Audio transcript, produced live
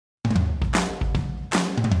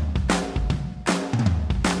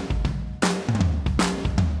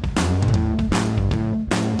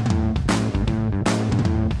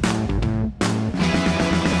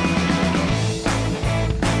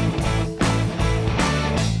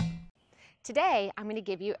Today, I'm going to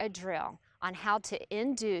give you a drill on how to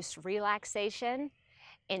induce relaxation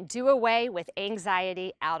and do away with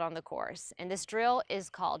anxiety out on the course. And this drill is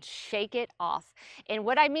called Shake It Off. And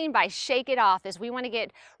what I mean by shake it off is we want to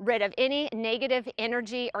get rid of any negative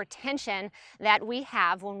energy or tension that we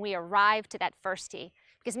have when we arrive to that first tee.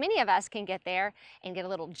 Because many of us can get there and get a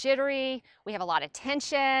little jittery, we have a lot of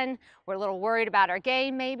tension, we're a little worried about our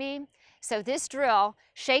game maybe. So this drill,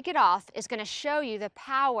 Shake It Off, is going to show you the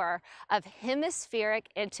power of hemispheric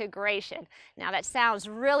integration. Now that sounds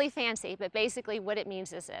really fancy, but basically what it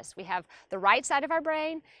means is this. We have the right side of our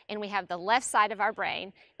brain and we have the left side of our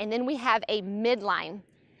brain, and then we have a midline.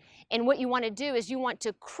 And what you want to do is you want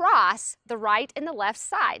to cross the right and the left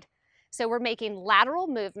side. So we're making lateral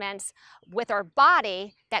movements with our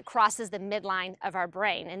body that crosses the midline of our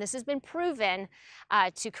brain. And this has been proven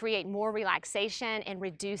to create more relaxation and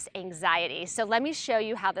reduce anxiety. So let me show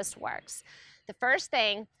you how this works. The first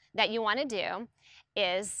thing that you want to do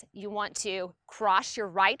is you want to cross your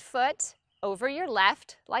right foot over your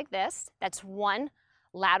left like this. That's one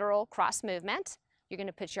lateral cross movement. You're going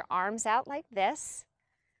to put your arms out like this.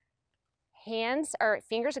 Fingers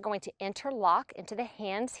are going to interlock into the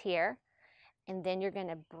hands here, and then you're going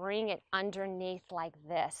to bring it underneath like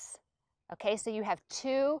this. Okay, so you have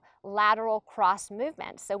two lateral cross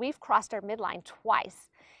movements. So we've crossed our midline twice.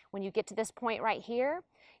 When you get to this point right here,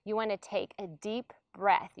 you want to take a deep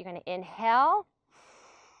breath. You're going to inhale,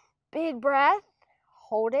 big breath,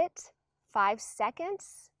 hold it 5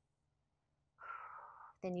 seconds,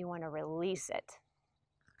 then you want to release it.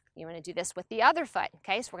 You want to do this with the other foot,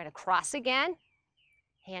 okay? So we're going to cross again,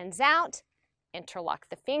 hands out, interlock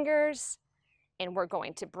the fingers, and we're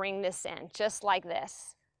going to bring this in just like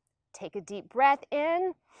this. Take a deep breath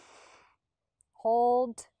in,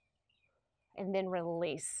 hold, and then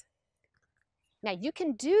release. Now you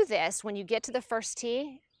can do this when you get to the first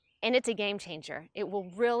tee, and it's a game changer. It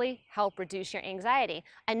will really help reduce your anxiety.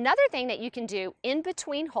 Another thing that you can do in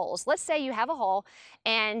between holes, let's say you have a hole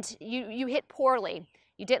and you hit poorly.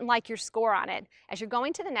 You didn't like your score on it. As you're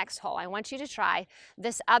going to the next hole, I want you to try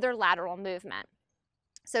this other lateral movement.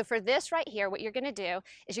 So for this right here, what you're going to do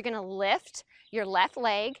is you're going to lift your left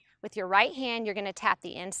leg with your right hand. You're going to tap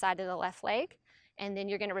the inside of the left leg, and then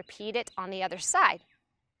you're going to repeat it on the other side.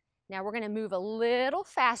 Now we're going to move a little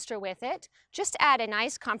faster with it, just at a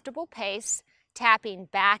nice comfortable pace, tapping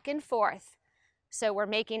back and forth. So we're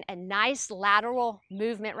making a nice lateral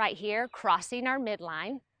movement right here, crossing our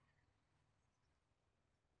midline.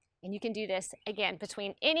 And you can do this, again,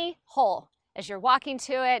 between any hole. As you're walking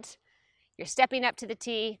to it, you're stepping up to the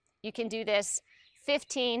tee, you can do this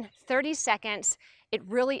 15, 30 seconds. It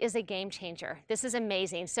really is a game changer. This is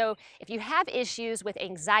amazing. So if you have issues with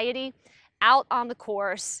anxiety out on the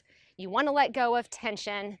course, you want to let go of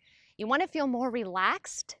tension, you want to feel more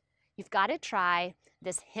relaxed, you've got to try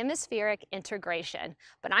this hemispheric integration.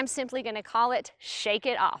 But I'm simply going to call it Shake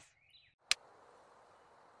It Off.